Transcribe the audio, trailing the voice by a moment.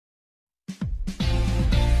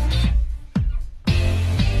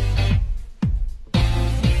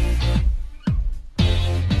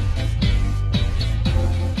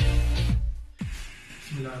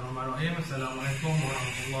Assalamualaikum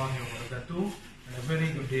warahmatullahi wabarakatuh, and a very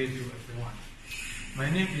good day to everyone. My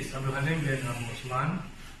name is Abdul Halim bin Abu Osman.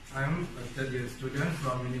 I am a third year student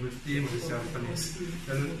from Universiti Malaysia Perlis.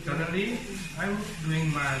 Currently, I am doing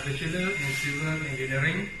my Bachelor in Civil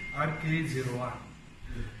Engineering RK01.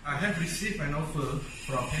 I have received an offer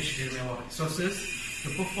from MEWAH Resources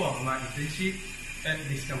to perform my internship at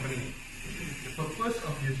this company. The purpose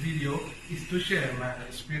of this video is to share my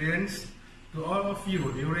experience to all of you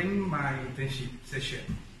during my internship session.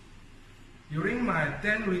 During my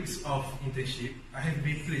 10 weeks of internship, I have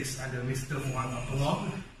been placed under Mr. Muhammad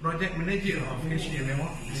Abdullah, Project Manager of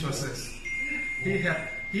MEWAH Resources. He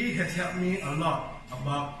has helped me a lot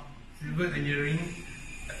about civil engineering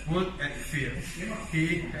work at the field.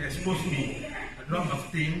 He has exposed me a lot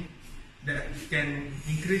of things that can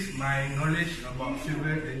increase my knowledge about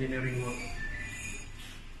civil engineering work.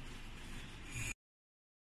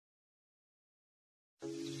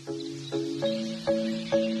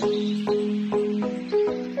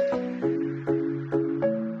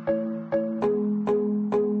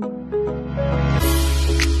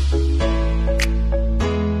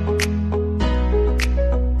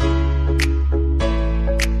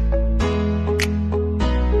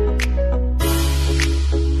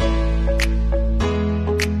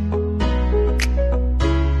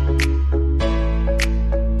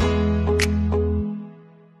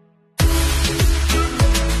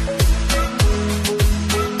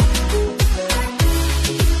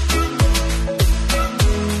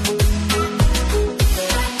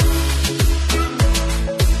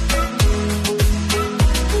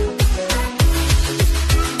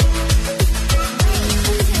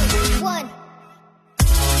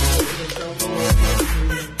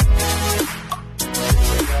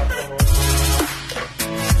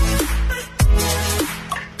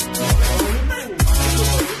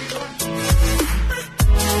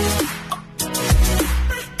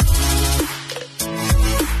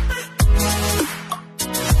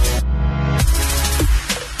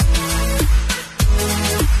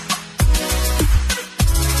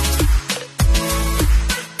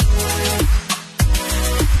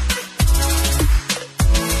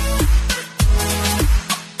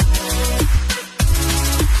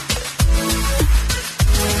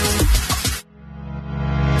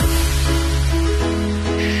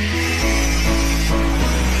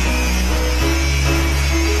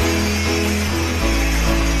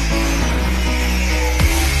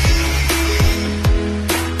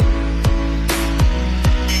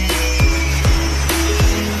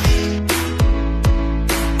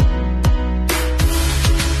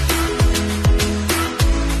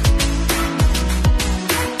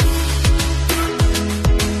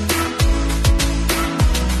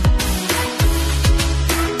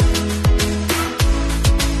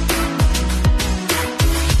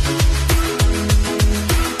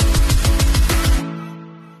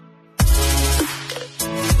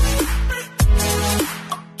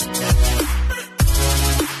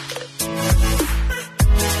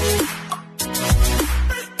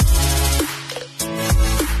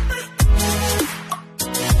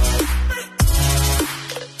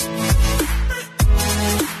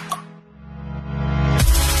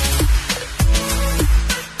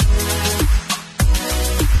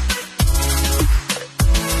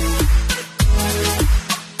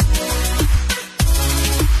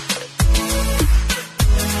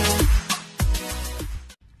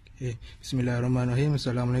 Bismillahirrahmanirrahim.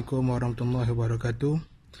 Assalamualaikum warahmatullahi wabarakatuh.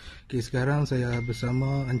 Sekarang saya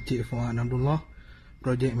bersama Encik Muhammad Abdullah,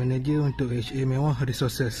 Project Manager untuk MEWAH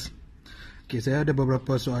Resources. Saya ada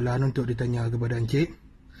beberapa soalan untuk ditanya kepada Encik.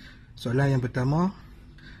 Soalan yang pertama,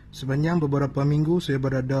 sepanjang beberapa minggu saya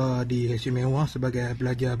berada di MEWAH sebagai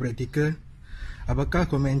pelajar praktikal, apakah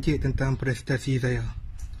komen Encik tentang prestasi saya?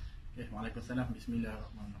 Waalaikumsalam.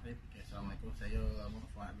 Bismillahirrahmanirrahim. Assalamualaikum. Saya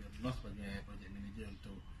Muhammad Abdullah sebagai Project Manager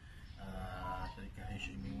untuk syarikat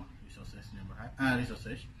MEWAH Resources.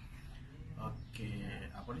 Resources. Okey,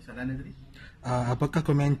 apa ni soalan tadi? Apakah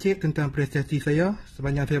komen Encik tentang prestasi saya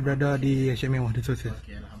sepanjang saya berada di MEWAH Resources?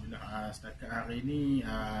 Okey, alhamdulillah. Setakat hari ini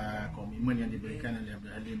komitmen yang diberikan oleh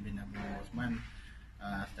Abdul Halim bin Abu Osman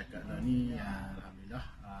setakat hari ini alhamdulillah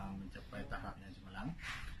mencapai tahap yang cemerlang,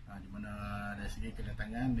 di mana dari segi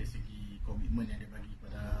kedatangan, dari segi komitmen yang dibagi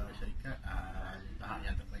kepada syarikat tahap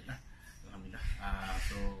yang terbaik lah, alhamdulillah.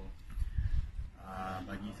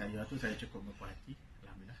 Bagi saya tu saya cukup berpuas hati,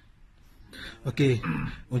 alhamdulillah. Okey,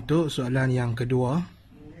 untuk soalan yang kedua,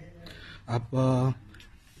 apa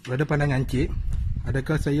pada pandangan Encik,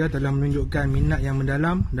 adakah saya telah menunjukkan minat yang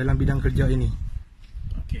mendalam dalam bidang kerja ini?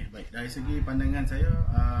 Okey, baik. Dari segi pandangan saya,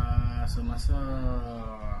 semasa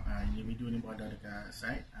individu ni berada dekat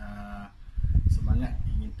site, semangat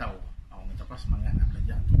ingin tahu, orang kata apa, semangat nak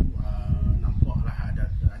belajar tu nampaklah ada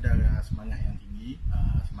semangat yang tinggi,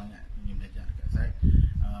 semangat ingin belajar dekat saya,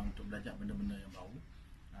 untuk belajar benda-benda yang baru,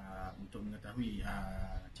 untuk mengetahui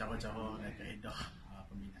cara-cara dan kaedah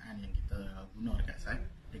pembinaan yang kita guna dekat site,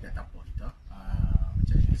 dekat tapak kita,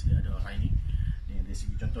 macam yang sedia ada hari ni. Dari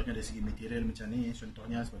segi contohnya, dari segi material macam ni,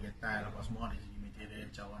 contohnya sebagai tile apa semua, dari segi material,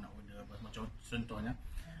 cara nak order apa semua, contohnya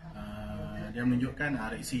dia menunjukkan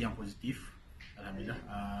reaksi yang positif, alhamdulillah.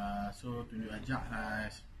 So tunjuk ajak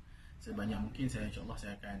sebanyak mungkin, insyaAllah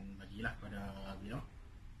saya akan bagilah kepada beliau.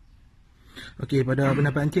 Okey, pada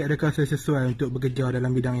pendapat Encik, adakah saya sesuai untuk bekerja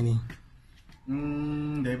dalam bidang ini?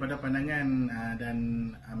 Daripada pandangan dan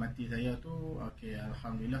amati saya tu, okey,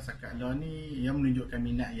 alhamdulillah setakat lah ni ia menunjukkan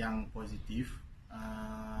minat yang positif.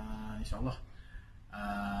 InsyaAllah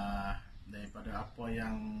daripada apa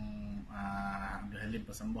yang Abdul Halim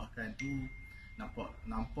persembahkan tu,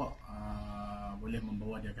 nampak boleh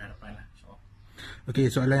membawa dia ke hadapan lah, insyaAllah. Okey,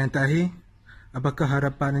 soalan yang terakhir, apakah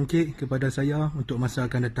harapan Encik kepada saya untuk masa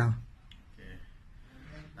akan datang? Okay.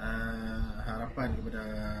 Harapan kepada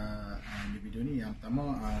individu ni, yang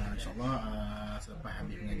pertama, insyaAllah selepas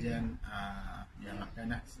habis pengajian,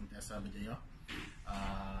 diharapkanlah sentiasa berjaya.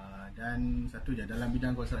 Dan satu je, dalam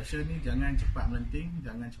bidang construction ni jangan cepat melenting,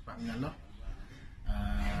 jangan cepat mengalah.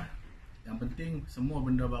 Yang penting semua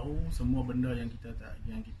benda baru, semua benda yang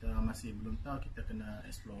kita masih belum tahu, kita kena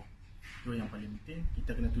explore. Itu yang paling penting.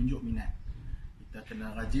 Kita kena tunjuk minat, kita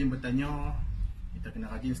kena rajin bertanya, kita kena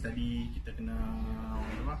rajin study, kita kena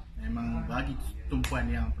memang bagi tumpuan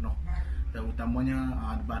yang penuh. Terutamanya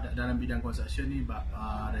dalam bidang construction ni,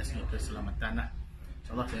 dari segi keselamatan lah.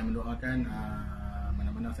 InsyaAllah saya mendoakan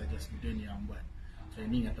mana-mana saja student yang buat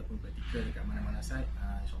training ataupun praktikal dekat mana-mana site,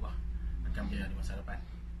 InsyaAllah akan berjaya di masa depan.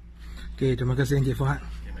 Okey, terima kasih Encik Fuad.